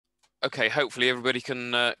Okay, hopefully everybody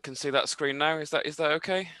can see that screen now. Is that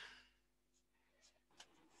okay?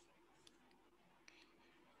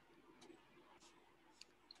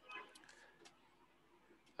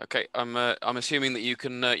 Okay, I'm assuming that you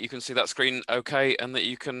can see that screen okay and that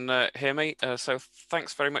you can hear me. So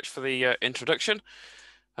thanks very much for the introduction.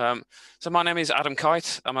 So my name is Adam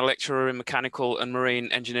Kyte. I'm a lecturer in mechanical and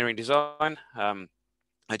marine engineering design.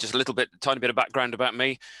 Just a tiny bit of background about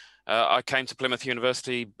me. I came to Plymouth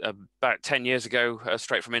University about 10 years ago,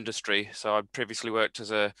 straight from industry. So I previously worked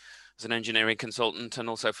as an engineering consultant and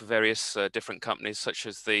also for various different companies, such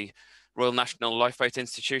as the Royal National Lifeboat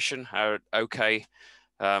Institution, OK,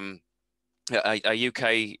 a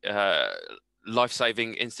UK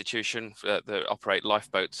life-saving institution that operate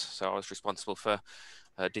lifeboats. So I was responsible for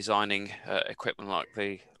designing equipment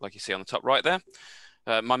like you see on the top right there.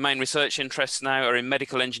 My main research interests now are in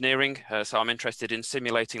medical engineering, so I'm interested in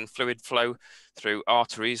simulating fluid flow through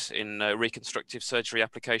arteries in reconstructive surgery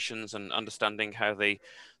applications and understanding how the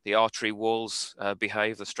artery walls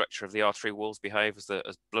behave, the structure of the artery walls behave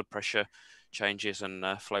as blood pressure changes and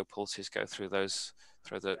flow pulses go through those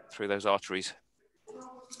arteries.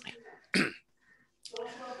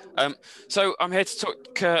 So I'm here to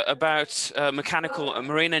talk about mechanical and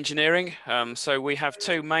marine engineering. So we have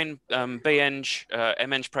two main BEng,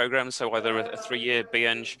 MEng programs, so either a 3-year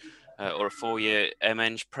BEng or a 4-year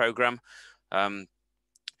MEng program.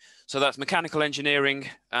 So that's mechanical engineering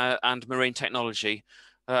and marine technology.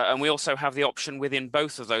 And we also have the option within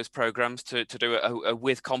both of those programs to do a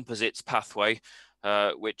with composites pathway,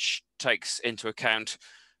 which takes into account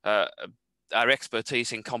our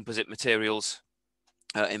expertise in composite materials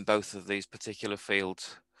in both of these particular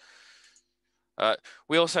fields.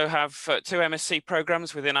 We also have 2 MSc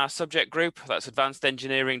programs within our subject group. That's Advanced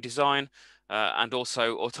Engineering Design and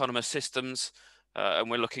also Autonomous Systems.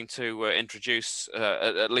 And we're looking to introduce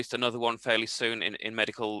at least another one fairly soon in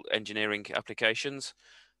medical engineering applications.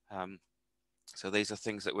 So these are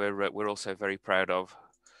things that we're also very proud of.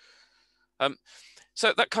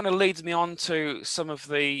 So that kind of leads me on to some of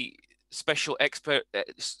the specialist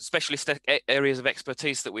areas of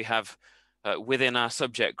expertise that we have within our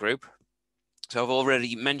subject group. So I've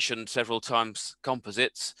already mentioned several times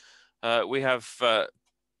composites. We have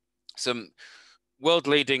some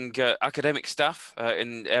world-leading academic staff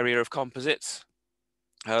in the area of composites,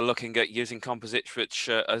 looking at using composites, which,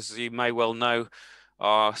 as you may well know,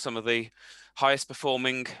 are some of the highest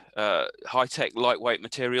performing high-tech lightweight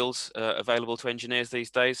materials available to engineers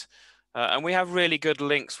these days. And we have really good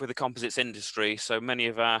links with the composites industry. So many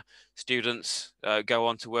of our students go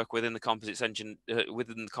on to work within the composites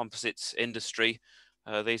industry.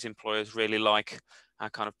 These employers really like our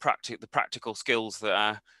kind of the practical skills that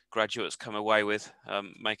our graduates come away with,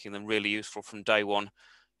 making them really useful from day one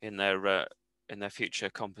in their future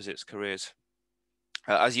composites careers.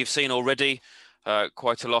 As you've seen already,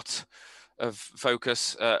 quite a lot of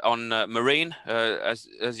focus on marine. As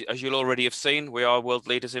you'll already have seen, we are world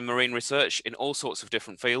leaders in marine research in all sorts of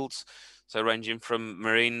different fields. So ranging from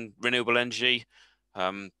marine renewable energy,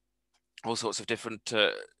 all sorts of different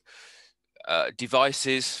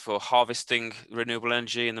devices for harvesting renewable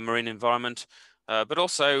energy in the marine environment. But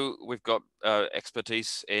also we've got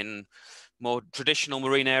expertise in more traditional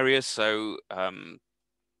marine areas. So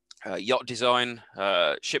yacht design,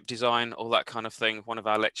 ship design, all that kind of thing. One of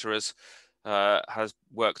our lecturers has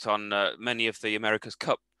worked on many of the America's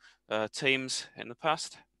Cup teams in the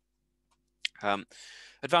past.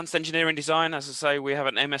 Advanced engineering design, as I say, we have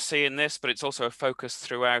an MSc in this, but it's also a focus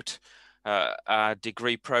throughout our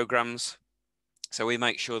degree programs. So we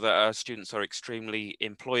make sure that our students are extremely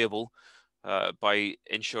employable by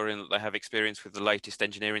ensuring that they have experience with the latest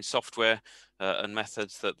engineering software and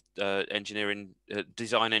methods that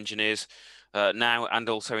design engineers now and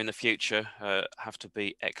also in the future have to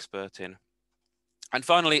be expert in. And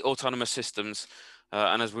finally, autonomous systems.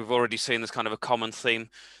 And as we've already seen, there's kind of a common theme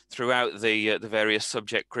throughout the various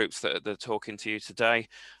subject groups that are talking to you today.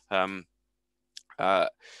 In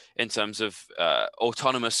terms of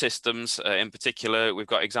autonomous systems in particular, we've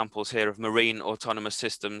got examples here of marine autonomous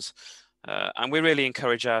systems. And we really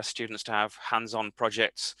encourage our students to have hands-on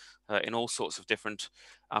projects in all sorts of different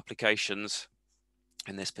applications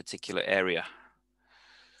in this particular area.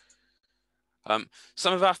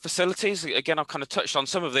 Some of our facilities, again, I've kind of touched on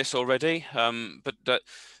some of this already, but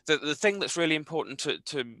the thing that's really important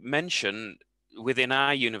to mention within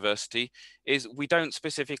our university is we don't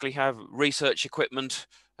specifically have research equipment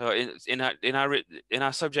in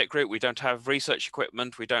our subject group. We don't have research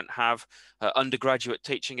equipment. We don't have undergraduate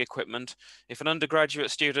teaching equipment. If an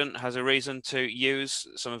undergraduate student has a reason to use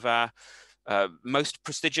some of our most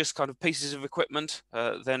prestigious kind of pieces of equipment,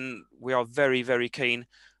 then we are very, very keen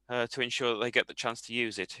to ensure that they get the chance to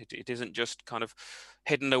use it. It isn't just kind of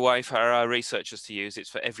hidden away for our researchers to use, it's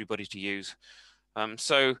for everybody to use.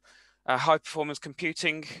 So our high performance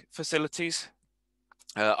computing facilities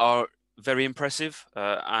are very impressive,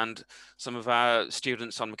 and some of our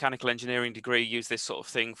students on mechanical engineering degree use this sort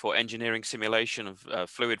of thing for engineering simulation of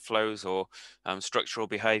fluid flows or structural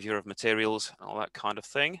behavior of materials, all that kind of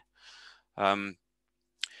thing.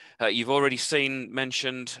 You've already seen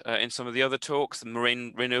mentioned in some of the other talks, the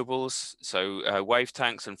marine renewables, so wave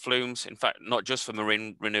tanks and flumes, in fact, not just for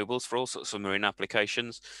marine renewables, for all sorts of marine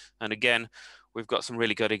applications. And again, we've got some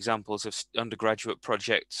really good examples of undergraduate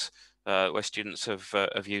projects where students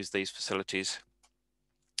have used these facilities.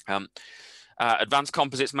 Advanced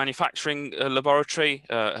Composites Manufacturing Laboratory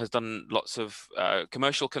has done lots of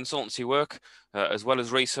commercial consultancy work, as well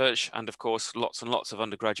as research, and of course, lots and lots of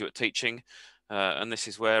undergraduate teaching. And this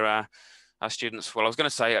is where our students, well, I was going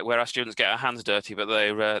to say where our students get our hands dirty, but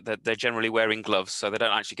they're generally wearing gloves, so they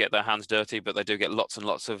don't actually get their hands dirty, but they do get lots and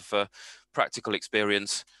lots of practical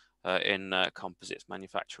experience in composites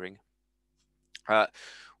manufacturing.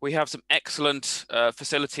 We have some excellent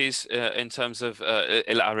facilities in terms of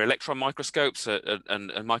our electron microscopes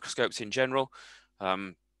and microscopes in general.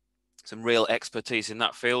 Some real expertise in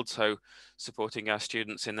that field, so supporting our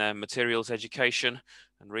students in their materials education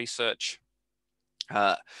and research.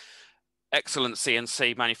 Excellent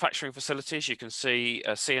CNC manufacturing facilities. You can see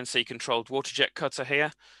a CNC controlled water jet cutter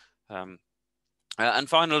here. And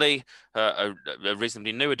finally, a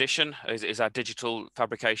reasonably new addition is our digital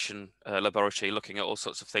fabrication laboratory, looking at all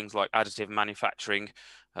sorts of things like additive manufacturing,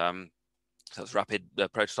 so that's rapid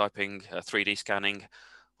prototyping, 3D scanning,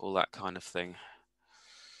 all that kind of thing.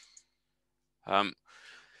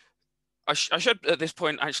 I should at this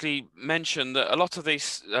point actually mention that a lot of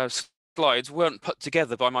these slides weren't put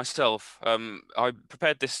together by myself. I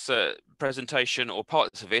prepared this presentation, or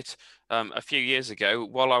parts of it, a few years ago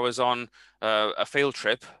while I was on a field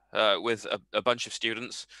trip with a bunch of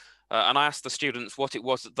students, and I asked the students what it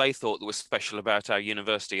was that they thought that was special about our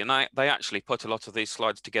university, and they actually put a lot of these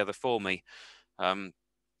slides together for me.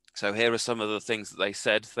 So here are some of the things that they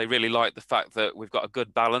said. They really like the fact that we've got a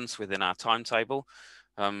good balance within our timetable.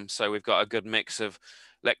 So we've got a good mix of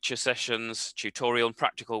lecture sessions, tutorial and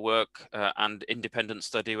practical work, and independent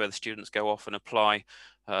study where the students go off and apply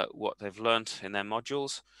what they've learnt in their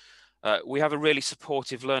modules. We have a really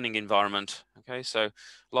supportive learning environment. Okay, so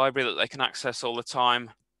library that they can access all the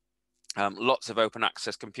time. Lots of open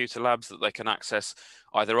access computer labs that they can access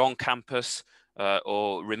either on campus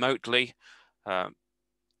or remotely.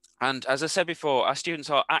 And as I said before, our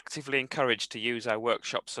students are actively encouraged to use our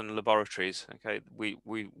workshops and laboratories. Okay,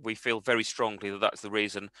 we feel very strongly that that's the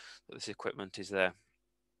reason that this equipment is there.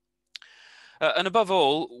 And above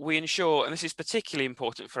all, we ensure, and this is particularly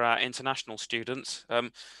important for our international students,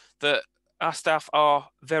 that our staff are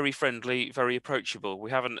very friendly, very approachable.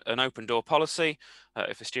 We have an open door policy.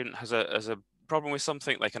 If a student has a problem with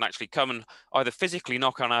something, they can actually come and either physically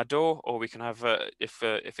knock on our door, or we can have, if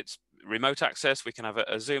it's remote access, we can have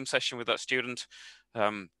a Zoom session with that student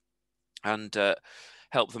and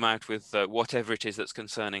help them out with whatever it is that's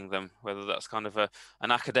concerning them, whether that's kind of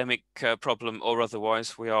an academic problem or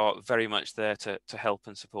otherwise. We are very much there to help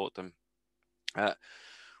and support them.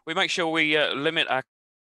 We make sure we limit our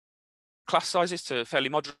class sizes to fairly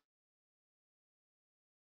moderate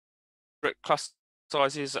class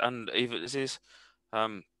sizes and even this is.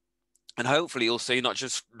 And hopefully you'll see, not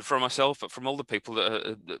just from myself, but from all the people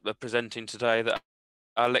that are presenting today, that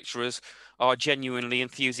our lecturers are genuinely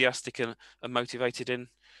enthusiastic and motivated in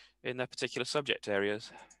their particular subject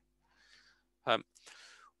areas.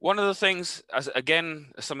 One of the things, as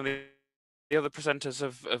again, some of the other presenters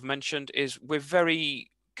have mentioned, is we're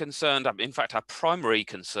very concerned, in fact, our primary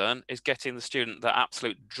concern is getting the student the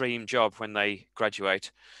absolute dream job when they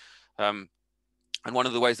graduate. And one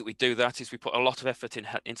of the ways that we do that is we put a lot of effort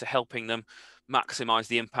into helping them maximize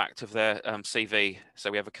the impact of their CV.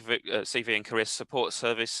 So we have a CV and career support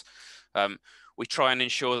service. We try and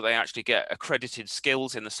ensure that they actually get accredited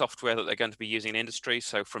skills in the software that they're going to be using in industry.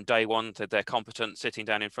 So from day one, they're competent sitting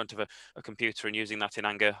down in front of a computer and using that in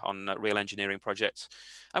anger on real engineering projects.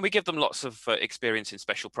 And we give them lots of experience in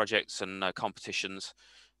special projects and competitions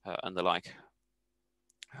and the like.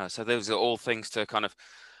 So those are all things to kind of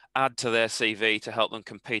add to their CV to help them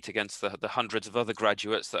compete against the hundreds of other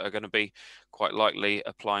graduates that are going to be quite likely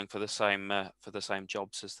applying for the same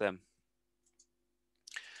jobs as them.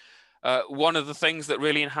 One of the things that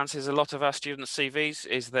really enhances a lot of our students' CVs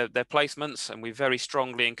is their placements, and we very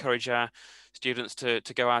strongly encourage our students to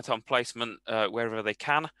go out on placement wherever they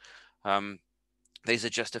can. These are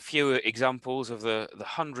just a few examples of the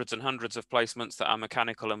hundreds and hundreds of placements that our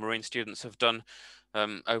mechanical and marine students have done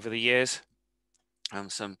over the years.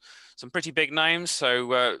 Some pretty big names.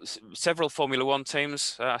 So several Formula One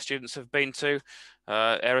teams our students have been to,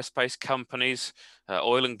 aerospace companies,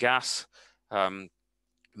 oil and gas,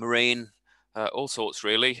 marine, all sorts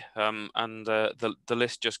really, and the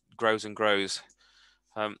list just grows and grows.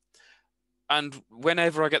 And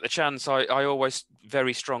whenever I get the chance, I always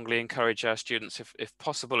very strongly encourage our students, if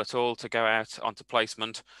possible at all, to go out onto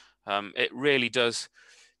placement. It really does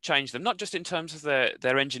change them, not just in terms of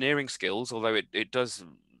their engineering skills, although it does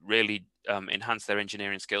really enhance their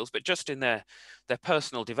engineering skills, but just in their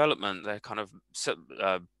personal development, their kind of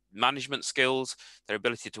management skills, their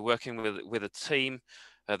ability to working with a team,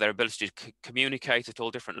 their ability to communicate at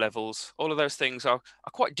all different levels. All of those things are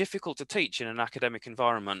quite difficult to teach in an academic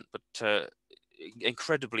environment, but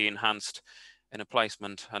incredibly enhanced in a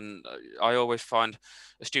placement. And I always find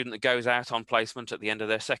a student that goes out on placement at the end of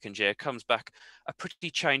their second year comes back a pretty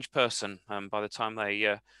changed person by the time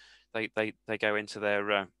they go into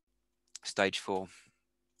their stage 4.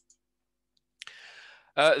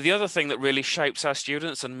 The other thing that really shapes our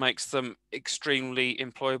students and makes them extremely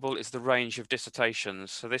employable is the range of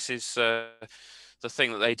dissertations. So this is the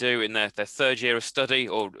thing that they do in their third year of study,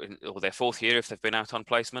 or their fourth year if they've been out on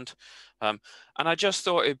placement. And I just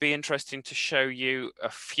thought it'd be interesting to show you a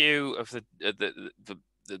few of the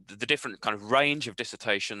different kind of range of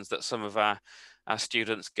dissertations that some of our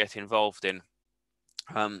students get involved in.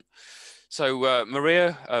 So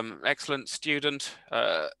Maria, excellent student.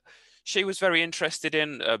 She was very interested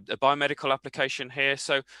in a biomedical application here.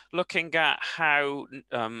 So looking at how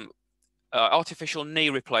artificial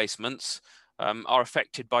knee replacements are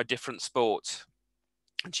affected by different sports.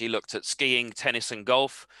 And she looked at skiing, tennis, and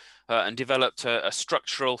golf, and developed a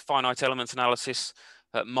structural finite element analysis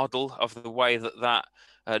model of the way that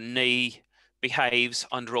knee behaves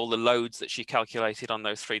under all the loads that she calculated on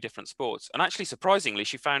those 3 different sports. And actually, surprisingly,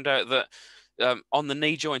 she found out that on the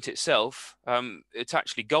knee joint itself, it's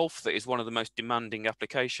actually golf that is one of the most demanding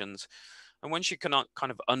applications. And when she can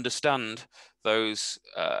kind of understand those,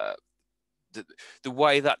 the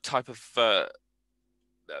way that type of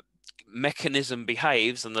mechanism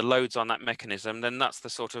behaves and the loads on that mechanism, then that's the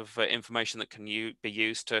sort of information that can be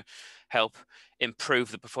used to help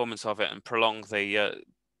improve the performance of it and prolong the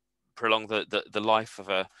life of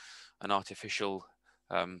an artificial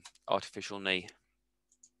knee.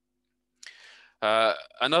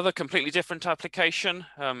 Another completely different application.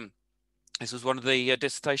 This was one of the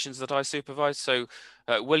dissertations that I supervised. So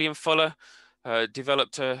William Fuller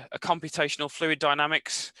developed a computational fluid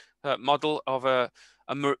dynamics model of a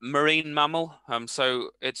marine mammal. So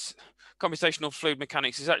it's computational fluid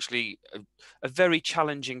mechanics is actually a very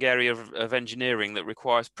challenging area of engineering that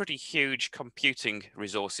requires pretty huge computing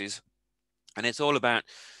resources. And it's all about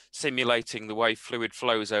simulating the way fluid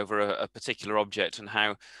flows over a particular object and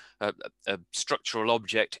how a structural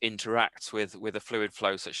object interacts with a fluid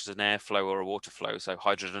flow, such as an airflow or a water flow, so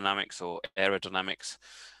hydrodynamics or aerodynamics.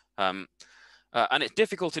 And it's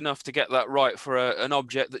difficult enough to get that right for an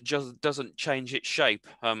object that just doesn't change its shape.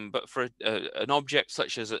 But for an object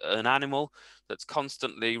such as an animal that's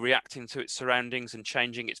constantly reacting to its surroundings and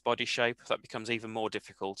changing its body shape, that becomes even more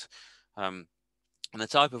difficult. And the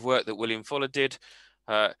type of work that William Fuller did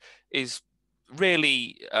is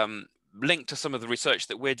really linked to some of the research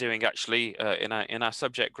that we're doing actually in our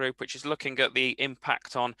subject group, which is looking at the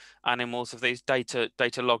impact on animals of these data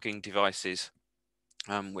logging devices.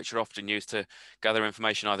 Which are often used to gather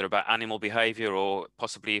information either about animal behavior or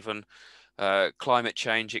possibly even climate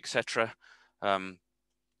change, etc. And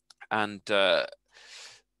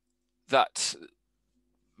that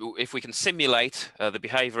if we can simulate the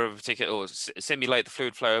behavior of a particular, or simulate the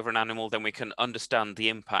fluid flow over an animal, then we can understand the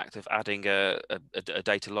impact of adding a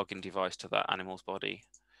data logging device to that animal's body.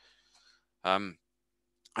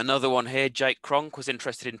 Another one here, Jake Cronk, was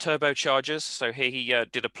interested in turbochargers. So here he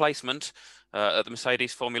did a placement at the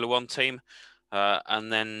Mercedes Formula One team,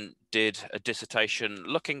 and then did a dissertation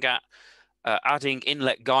looking at adding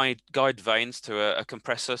inlet guide vanes to a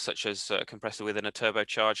compressor, such as a compressor within a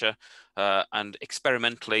turbocharger, and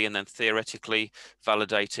experimentally and then theoretically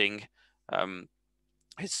validating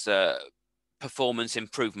his performance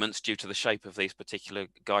improvements due to the shape of these particular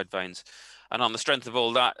guide vanes. And on the strength of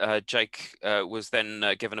all that, Jake was then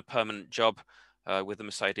given a permanent job with the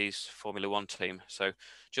Mercedes Formula One team. So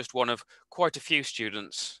just one of quite a few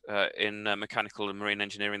students in mechanical and marine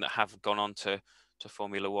engineering that have gone on to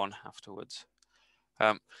Formula One afterwards.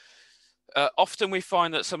 Often we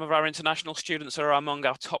find that some of our international students are among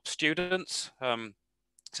our top students.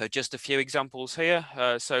 So just a few examples here.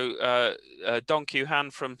 Dong Kyu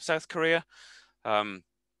Han from South Korea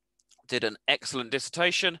did an excellent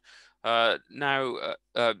dissertation. In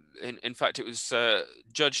fact, it was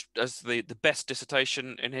judged as the best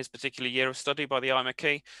dissertation in his particular year of study by the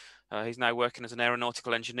IMechE. He's now working as an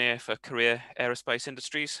aeronautical engineer for Korea Aerospace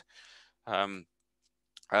Industries.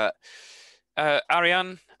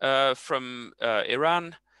 Aryan from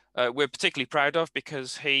Iran, we're particularly proud of,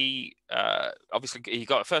 because he obviously he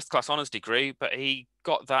got a first-class honours degree, but he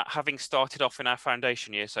got that having started off in our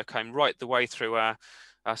foundation year, so came right the way through our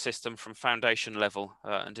system from foundation level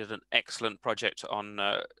and did an excellent project on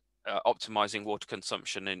optimizing water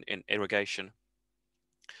consumption in irrigation.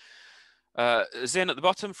 Zin at the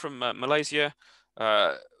bottom from Malaysia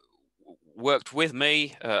worked with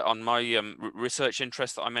me on my research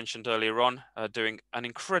interest that I mentioned earlier on, doing an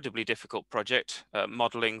incredibly difficult project,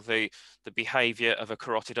 modeling the behavior of a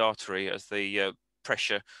carotid artery as the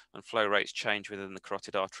pressure and flow rates change within the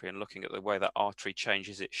carotid artery, and looking at the way that artery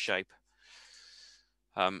changes its shape.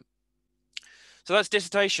 So that's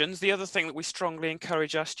dissertations. The other thing that we strongly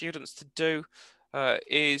encourage our students to do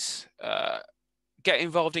is get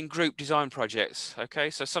involved in group design projects.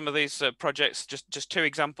 Okay, so some of these projects, just two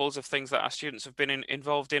examples of things that our students have been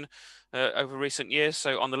involved in over recent years.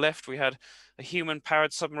 So on the left, we had a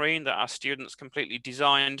human-powered submarine that our students completely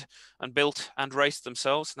designed and built and raced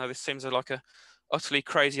themselves. Now, this seems like a utterly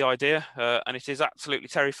crazy idea, and it is absolutely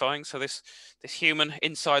terrifying. So this human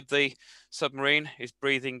inside the submarine is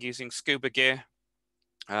breathing using scuba gear,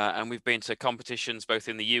 and we've been to competitions both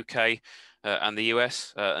in the UK and the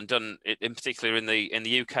US, and done it in particular in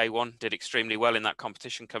the UK one, did extremely well in that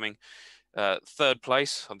competition, coming third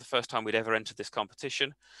place on the first time we'd ever entered this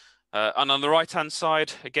competition. And on the right hand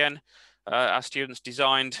side, again, our students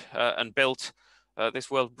designed and built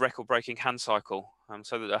this world record breaking hand cycle.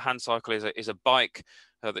 So that a hand cycle is a bike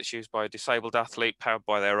that's used by a disabled athlete, powered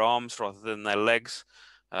by their arms rather than their legs.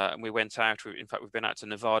 And we went out, in fact, we've been out to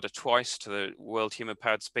Nevada twice to the World Human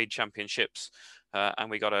Powered Speed Championships, and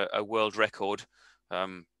we got a world record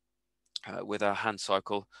with our hand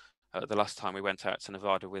cycle the last time we went out to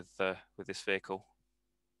Nevada with this vehicle.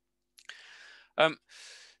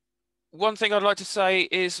 One thing I'd like to say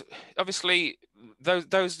is, obviously,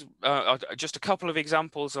 those are just a couple of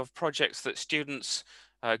examples of projects that students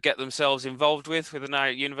get themselves involved within our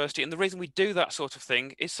university. And the reason we do that sort of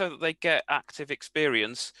thing is so that they get active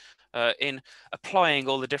experience in applying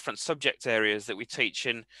all the different subject areas that we teach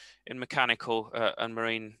in mechanical and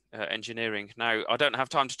marine engineering. Now, I don't have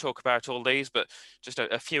time to talk about all these, but just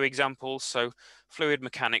a few examples. So fluid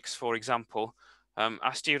mechanics, for example.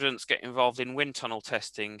 Our students get involved in wind tunnel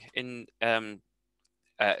testing, in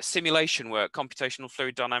simulation work, computational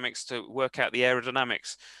fluid dynamics to work out the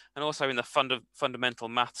aerodynamics, and also in the fundamental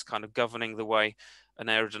maths, kind of governing the way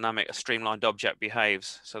a streamlined object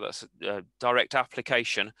behaves. So that's a direct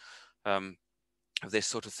application of this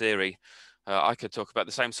sort of theory. I could talk about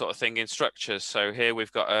the same sort of thing in structures. So here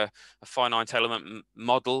we've got a finite element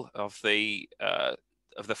model of the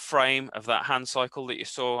frame of that hand cycle that you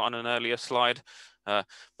saw on an earlier slide, but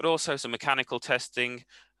also some mechanical testing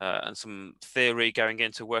and some theory going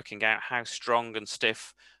into working out how strong and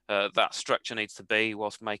stiff that structure needs to be,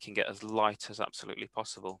 whilst making it as light as absolutely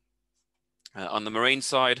possible. On the marine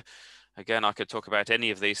side, again, I could talk about any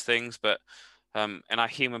of these things, but in our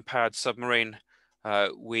human-powered submarine,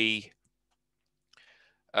 we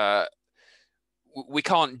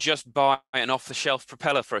can't just buy an off-the-shelf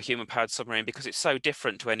propeller for a human-powered submarine, because it's so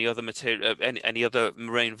different to any other material, any other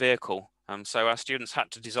marine vehicle. So our students had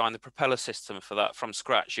to design the propeller system for that from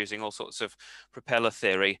scratch, using all sorts of propeller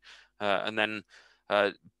theory, and then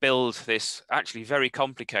build this actually very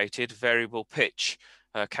complicated variable pitch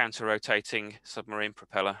counter-rotating submarine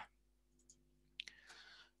propeller.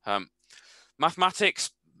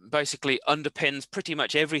 Mathematics basically underpins pretty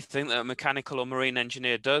much everything that a mechanical or marine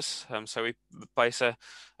engineer does. So we place a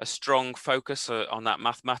strong focus on that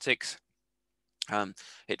mathematics.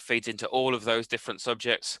 It feeds into all of those different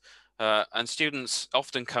subjects. And students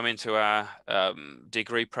often come into our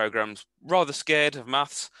degree programs rather scared of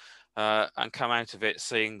maths, and come out of it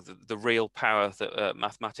seeing the real power that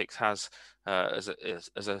mathematics has as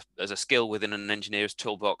a skill within an engineer's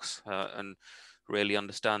toolbox, and really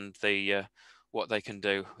understand what they can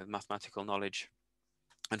do with mathematical knowledge.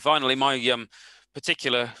 And finally, my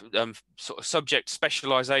particular sort of subject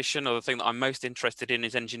specialization, or the thing that I'm most interested in,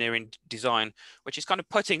 is engineering design, which is kind of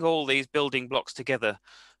putting all these building blocks together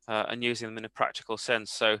and using them in a practical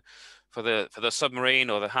sense. So For the submarine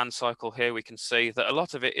or the hand cycle here, we can see that a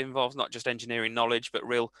lot of it involves not just engineering knowledge, but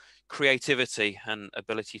real creativity and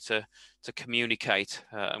ability to communicate.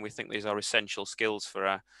 And we think these are essential skills for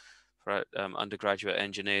our undergraduate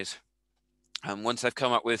engineers. And once they've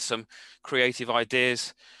come up with some creative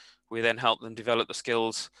ideas, we then help them develop the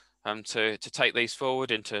skills to take these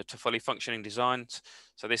forward into fully functioning designs.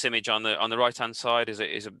 So this image on the right hand side is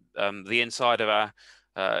the inside of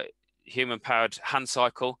our human powered hand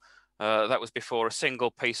cycle. That was before a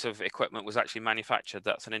single piece of equipment was actually manufactured.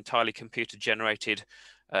 That's an entirely computer generated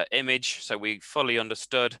image. So we fully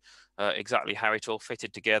understood exactly how it all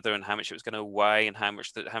fitted together and how much it was going to weigh and how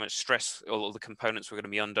much stress all the components were going to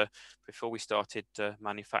be under before we started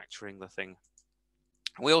manufacturing the thing.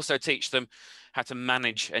 We also teach them how to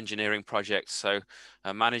manage engineering projects. So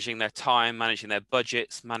managing their time, managing their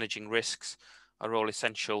budgets, managing risks are all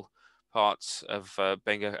essential parts of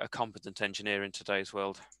being a competent engineer in today's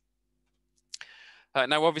world.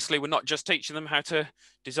 Now, obviously, we're not just teaching them how to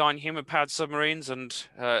design human-powered submarines and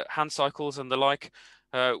hand cycles and the like.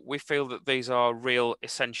 We feel that these are real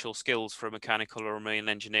essential skills for a mechanical or a marine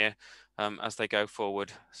engineer as they go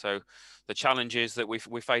forward. So the challenges that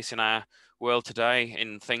we face in our world today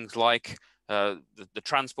in things like the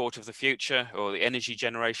transport of the future or the energy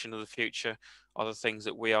generation of the future are the things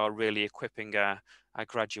that we are really equipping our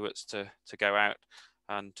graduates to go out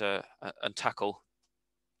and tackle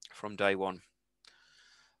from day one.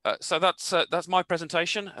 So that's my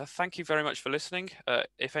presentation. Thank you very much for listening.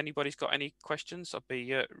 If anybody's got any questions, I'd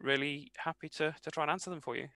be really happy to try and answer them for you.